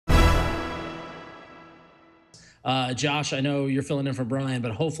Josh, I know you're filling in for Brian,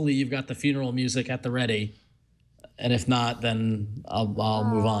 but hopefully you've got the funeral music at the ready. And if not, then I'll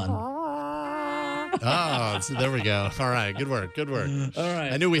move on. Oh, so there we go. All right. Good work. Good work. All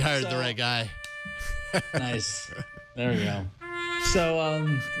right. I knew we hired the right guy. Nice. There we go. So,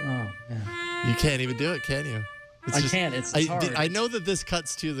 oh, yeah. You can't even do it, can you? I can't. It's hard. I know that this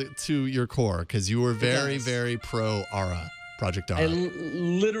cuts to your core because you were very, very pro Ara, Project Ara. I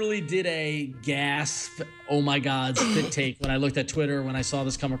literally did a gasp, oh my God, spit take when I looked at Twitter when I saw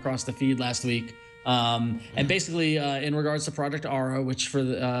this come across the feed last week. And basically, in regards to Project Ara, which for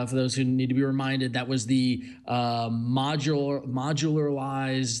those who need to be reminded, that was the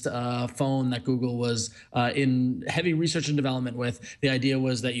modularized phone that Google was in heavy research and development with. The idea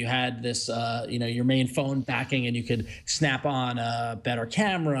was that you had this, your main phone backing, and you could snap on a better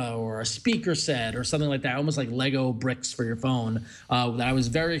camera or a speaker set or something like that, almost like Lego bricks for your phone. That I was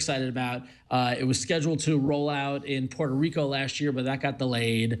very excited about. It was scheduled to roll out in Puerto Rico last year, but that got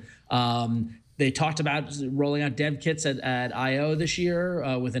delayed. They talked about rolling out dev kits at I/O this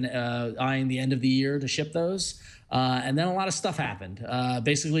year, with an eyeing the end of the year to ship those. And then a lot of stuff happened.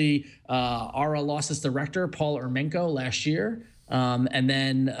 Basically, Ara lost its director, Paul Ermenko, last year. And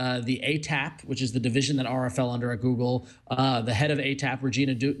then the ATAP, which is the division that Ara fell under at Google, the head of ATAP,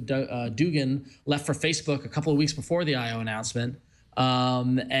 Regina Dugan, left for Facebook a couple of weeks before the I/O announcement.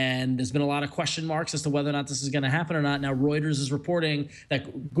 And there's been a lot of question marks as to whether or not this is going to happen or not. Now, Reuters is reporting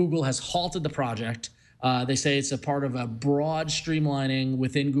that Google has halted the project. They say it's a part of a broad streamlining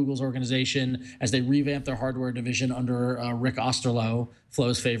within Google's organization as they revamp their hardware division under Rick Osterloh,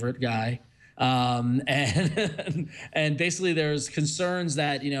 Flo's favorite guy. And basically there's concerns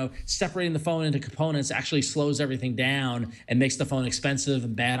that, separating the phone into components actually slows everything down and makes the phone expensive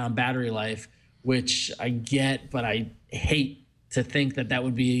and bad on battery life, which I get, but I hate to think that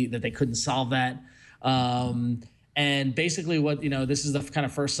would be that they couldn't solve that. And basically what, this is the kind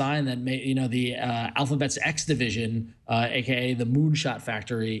of first sign that, the Alphabet's X division, AKA the Moonshot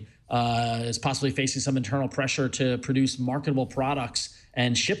Factory, is possibly facing some internal pressure to produce marketable products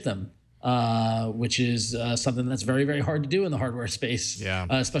and ship them. Which is something that's very, very hard to do in the hardware space,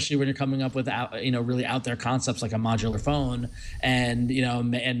 especially when you're coming up with really out there concepts like a modular phone, and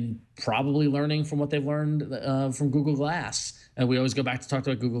and probably learning from what they've learned from Google Glass. And we always go back to talk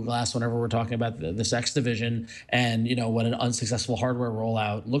about Google Glass whenever we're talking about this X division and what an unsuccessful hardware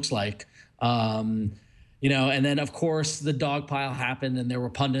rollout looks like. And then, of course, the dog pile happened, and there were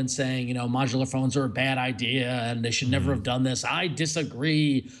pundits saying, modular phones are a bad idea and they should never have done this. I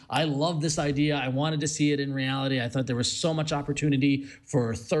disagree. I love this idea. I wanted to see it in reality. I thought there was so much opportunity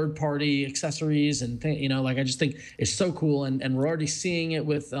for third-party accessories and I just think it's so cool. And we're already seeing it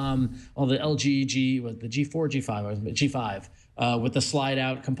with all the LG with the G4, G5, with the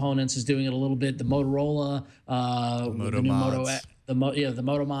slide-out components is doing it a little bit. The Motorola, the new Moto. The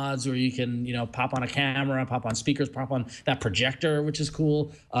Moto mods where you can, pop on a camera, pop on speakers, pop on that projector, which is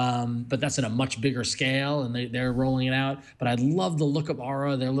cool. But that's in a much bigger scale, and they're rolling it out. But I love the look of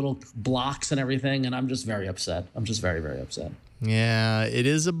Ara, their little blocks and everything, and I'm just very upset. I'm just very, very upset. Yeah, it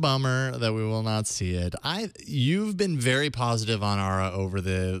is a bummer that we will not see it. You've been very positive on Ara over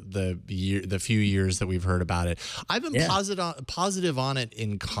the few years that we've heard about it. I've been positive on it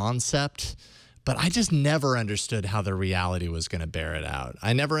in concept. But I just never understood how the reality was going to bear it out.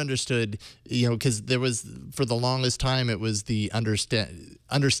 I never understood, because there was, for the longest time, it was the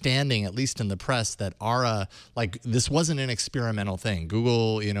understanding, at least in the press, that Ara, this wasn't an experimental thing.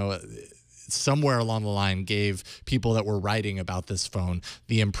 Google, somewhere along the line gave people that were writing about this phone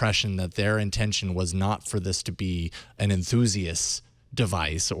the impression that their intention was not for this to be an enthusiast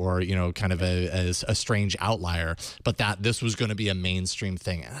device or kind of a strange outlier, but that this was going to be a mainstream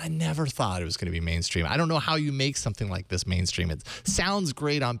thing. And I never thought it was going to be mainstream. I don't know how you make something like this mainstream. It sounds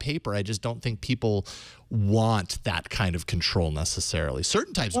great on paper. I just don't think people want that kind of control necessarily.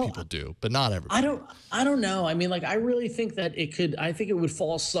 Certain types of people do, but not everybody. I don't know. I mean, I really think that I think it would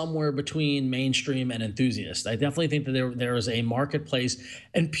fall somewhere between mainstream and enthusiast. I definitely think that there is a marketplace,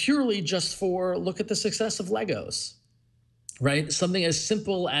 and purely just for, look at the success of Legos. Right? Something as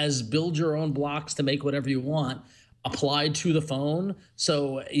simple as build your own blocks to make whatever you want applied to the phone.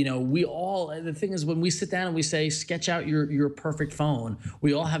 So, the thing is, when we sit down and we say, sketch out your perfect phone,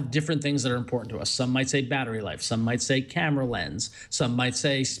 we all have different things that are important to us. Some might say battery life. Some might say camera lens. Some might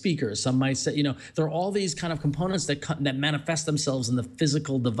say speakers. Some might say, there are all these kind of components that manifest themselves in the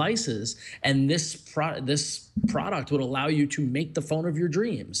physical devices. And this product would allow you to make the phone of your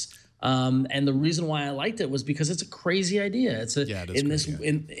dreams. And the reason why I liked it was because it's a crazy idea. It's in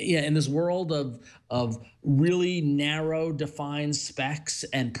this world of really narrow defined specs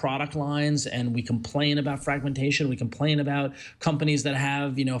and product lines, and we complain about fragmentation. We complain about companies that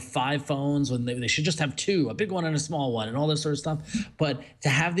have 5 phones when they should just have 2, a big one and a small one, and all this sort of stuff. But to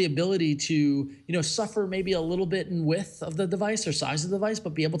have the ability to suffer maybe a little bit in width of the device or size of the device,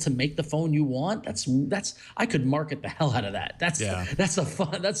 but be able to make the phone you want, that's I could market the hell out of that. That's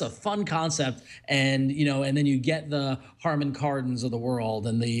a fun concept. And and then you get the Harman Kardons of the world,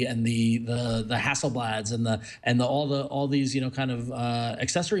 and the Hasselblads, and all these kind of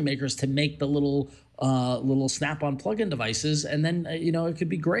accessory makers to make the little snap-on plug-in devices, and then it could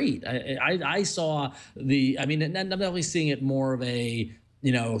be great. I saw I mean, I'm definitely seeing it more of a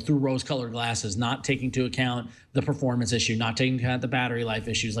through rose-colored glasses, not taking into account the performance issue, not taking into account the battery life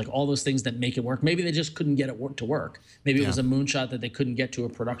issues, like all those things that make it work. Maybe they just couldn't get it to work. Maybe it was a moonshot that they couldn't get to a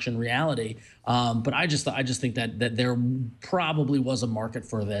production reality. But I just think that there probably was a market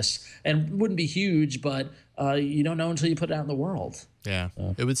for this, and it wouldn't be huge, but you don't know until you put it out in the world. Yeah,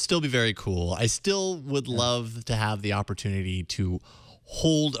 it would still be very cool. I still would love to have the opportunity to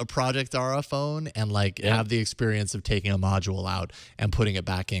hold a Project Ara phone and have the experience of taking a module out and putting it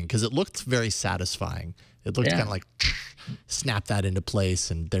back in, because it looked very satisfying. It looked kind of like snap that into place,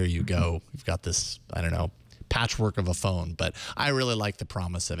 and there you go. You've got this, I don't know, patchwork of a phone. But I really like the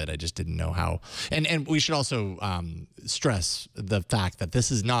promise of it. I just didn't know how. And we should also stress the fact that this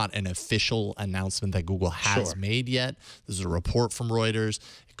is not an official announcement that Google has made yet. This is a report from Reuters.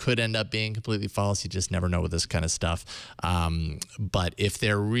 It could end up being completely false. You just never know with this kind of stuff. But if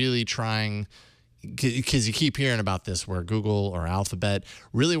they're really trying, because you keep hearing about this where Google or Alphabet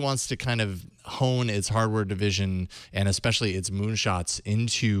really wants to kind of hone its hardware division, and especially its moonshots,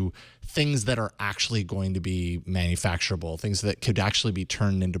 into things that are actually going to be manufacturable, things that could actually be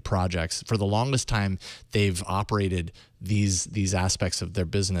turned into projects. For the longest time, they've operated these aspects of their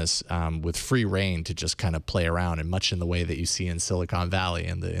business with free reign to just kind of play around, and much in the way that you see in Silicon Valley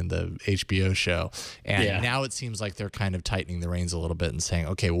in the HBO show. And now it seems like they're kind of tightening the reins a little bit and saying,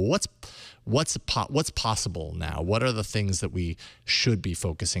 okay, well, what's possible now? What are the things that we should be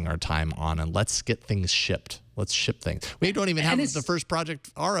focusing our time on? And let's get things shipped. Let's ship things. We don't even have the first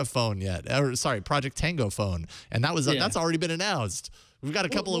Project Ara phone yet. Or, sorry, Project Tango phone. And that's already been announced. We've got a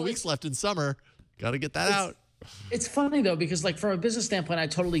couple of weeks left in summer. Got to get that out. It's funny though, because from a business standpoint, I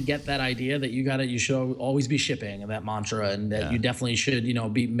totally get that idea that you should always be shipping, and that mantra, and that you definitely should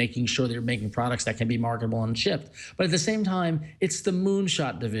be making sure that you're making products that can be marketable and shipped. But at the same time, it's the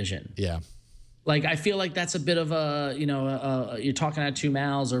moonshot division. Yeah. Like, I feel like that's a bit of a, you're talking out of 2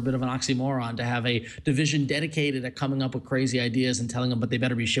 mouths, or a bit of an oxymoron to have a division dedicated at coming up with crazy ideas and telling them, but they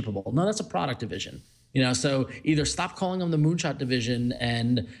better be shippable. No, that's a product division. So either stop calling them the moonshot division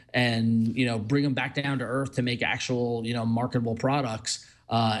and bring them back down to earth to make actual, marketable products,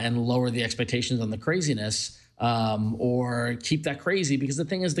 and lower the expectations on the craziness, or keep that crazy, because the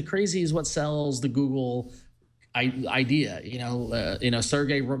thing is, the crazy is what sells the Google idea.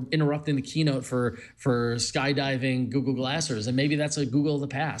 Sergey interrupting the keynote for skydiving Google Glassers, and maybe that's a Google of the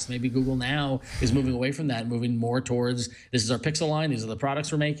past. Maybe Google now is moving away from that, moving more towards, this is our Pixel line, these are the products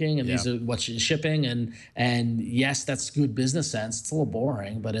we're making, and these are what's shipping, and yes, that's good business sense. It's a little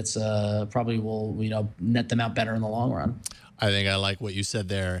boring, but it's probably will net them out better in the long run. I think I like what you said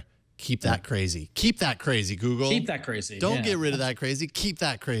there. Keep that crazy. Keep that crazy, Google. Keep that crazy. Don't get rid of that crazy. Keep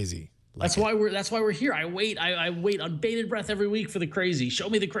that crazy. That's why we're here. I wait on bated breath every week for the crazy. Show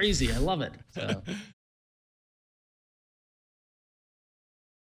me the crazy. I love it. So.